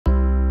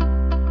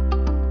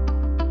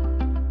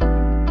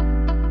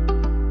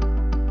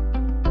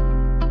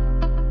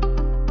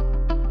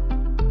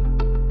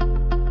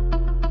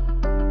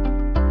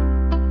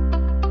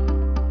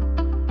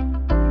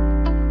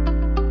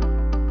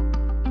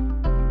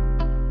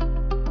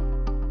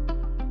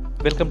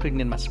Welcome to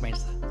Indian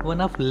Masterminds.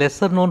 One of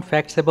lesser known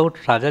facts about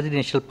Rajaji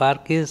National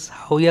Park is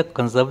how we are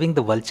conserving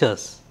the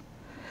vultures.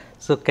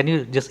 So can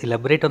you just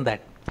elaborate on that?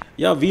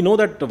 Yeah, we know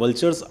that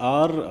vultures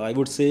are, I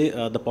would say,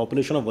 the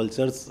population of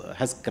vultures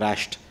has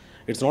crashed.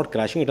 It's not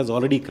crashing, it has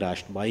already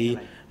crashed by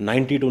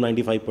 90 to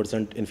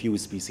 95% in few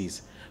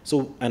species.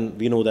 So, and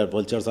we know that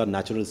vultures are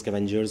natural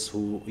scavengers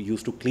who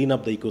used to clean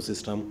up the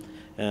ecosystem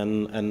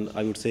and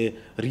I would say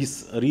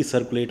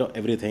recirculate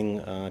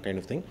everything kind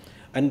of thing.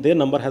 And their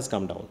number has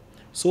come down.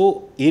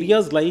 So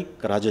areas like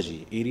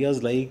Rajaji,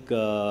 areas like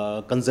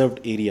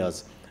conserved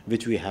areas,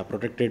 which we have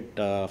protected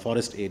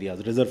forest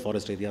areas, reserve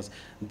forest areas,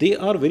 they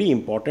are very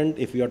important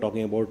if we are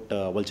talking about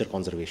vulture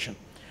conservation.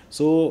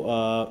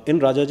 So in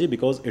Rajaji,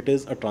 because it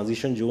is a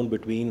transition zone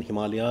between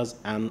Himalayas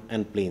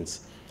and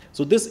plains,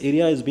 so this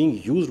area is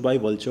being used by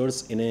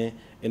vultures in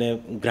a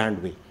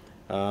grand way.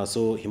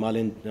 So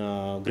Himalayan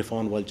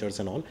Griffon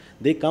vultures and all,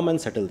 they come and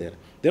settle there.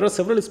 There are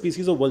several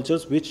species of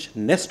vultures which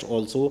nest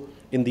also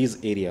in these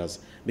areas,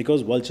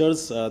 because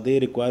vultures, they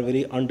require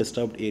very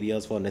undisturbed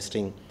areas for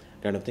nesting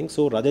kind of thing.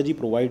 So Rajaji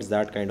provides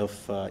that kind of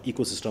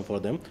ecosystem for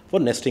them for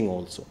nesting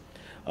also.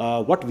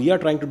 What we are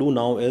trying to do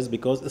now is,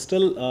 because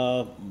still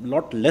a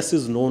lot less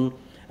is known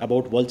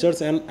about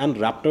vultures and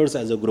raptors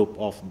as a group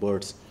of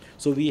birds.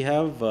 So we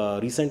have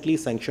recently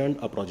sanctioned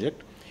a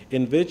project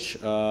in which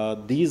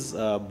these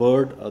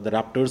the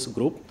raptors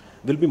group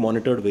will be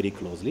monitored very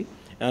closely,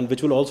 and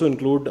which will also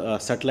include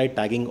satellite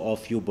tagging of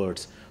few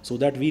birds, so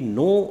that we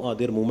know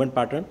their movement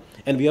pattern,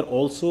 and we are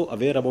also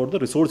aware about the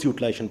resource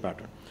utilization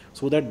pattern,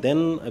 so that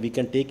then we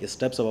can take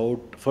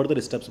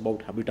further steps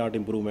about habitat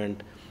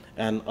improvement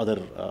and other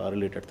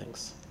related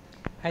things.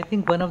 I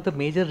think one of the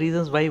major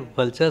reasons why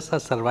vultures are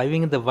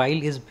surviving in the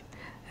wild is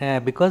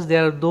because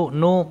there are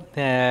no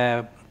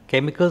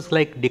chemicals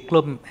like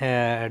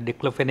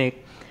diclofenac,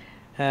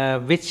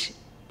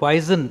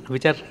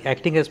 which are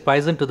acting as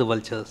poison to the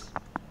vultures.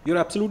 You're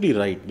absolutely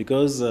right,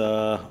 because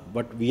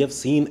what we have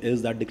seen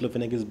is that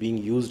diclofenac is being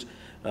used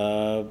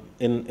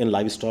in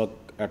livestock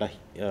at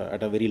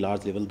a very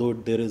large level, though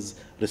there is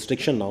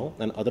restriction now,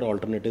 and other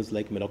alternatives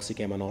like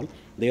meloxicam and all,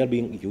 they are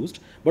being used,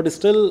 but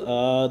still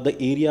the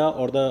area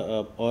or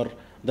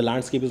the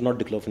landscape is not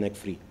diclofenac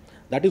free.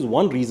 That is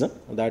one reason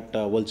that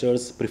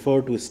vultures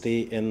prefer to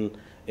stay in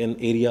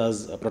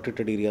areas,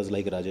 protected areas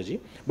like Rajaji.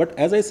 But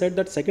as I said,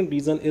 that second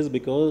reason is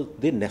because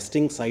the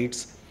nesting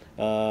sites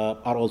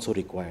are also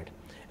required.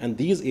 And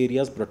these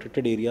areas,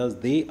 protected areas,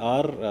 they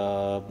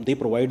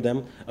provide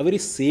them a very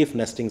safe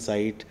nesting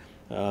site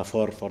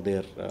for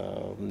their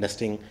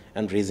nesting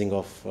and raising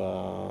of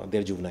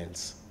their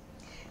juveniles.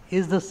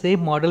 Is the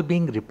same model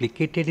being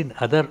replicated in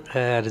other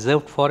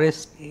reserved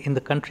forests in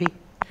the country?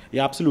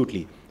 Yeah,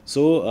 absolutely.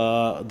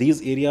 So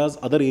these areas,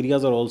 other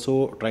areas are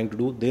also trying to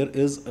do. There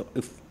is,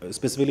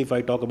 specifically if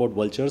I talk about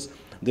vultures,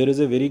 there is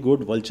a very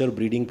good vulture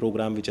breeding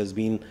program which is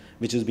being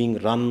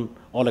run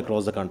all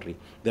across the country.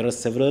 There are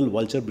several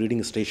vulture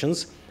breeding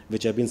stations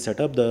which have been set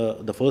up.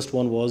 The first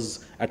one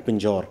was at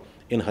Pinjore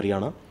in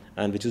Haryana,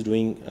 and which is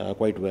doing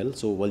quite well.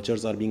 So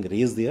vultures are being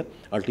raised there,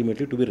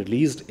 ultimately to be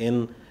released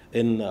in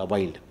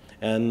wild.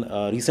 And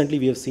recently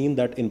we have seen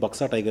that in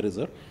Baksa Tiger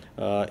Reserve,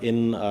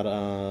 in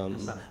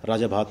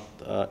Rajabhat,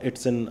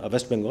 it's in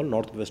West Bengal,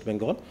 North West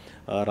Bengal.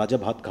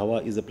 Rajabhat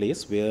Khawa is a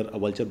place where a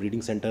vulture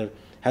breeding center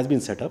has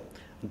been set up.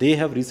 They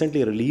have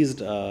recently released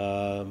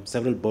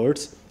several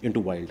birds into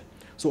wild.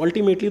 So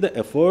ultimately the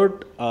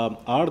effort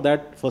are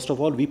that, first of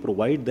all, we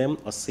provide them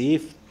a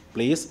safe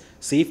place,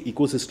 safe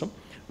ecosystem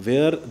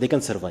where they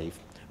can survive,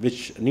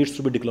 which needs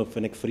to be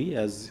diclofenac free,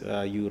 as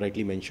you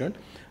rightly mentioned.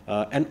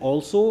 And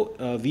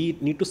also we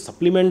need to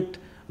supplement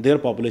their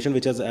population,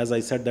 which has, as I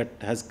said, that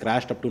has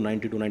crashed up to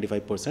 90 to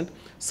 95%.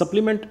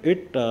 Supplement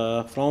it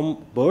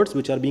from birds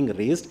which are being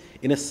raised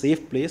in a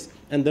safe place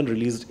and then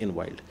released in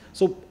wild.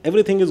 So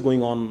everything is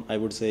going on, I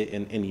would say,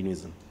 in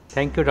unison.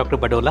 Thank you, Dr.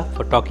 Badola,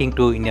 for talking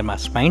to Indian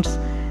Masterminds,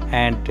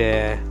 and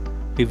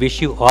we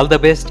wish you all the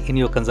best in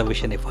your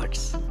conservation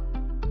efforts.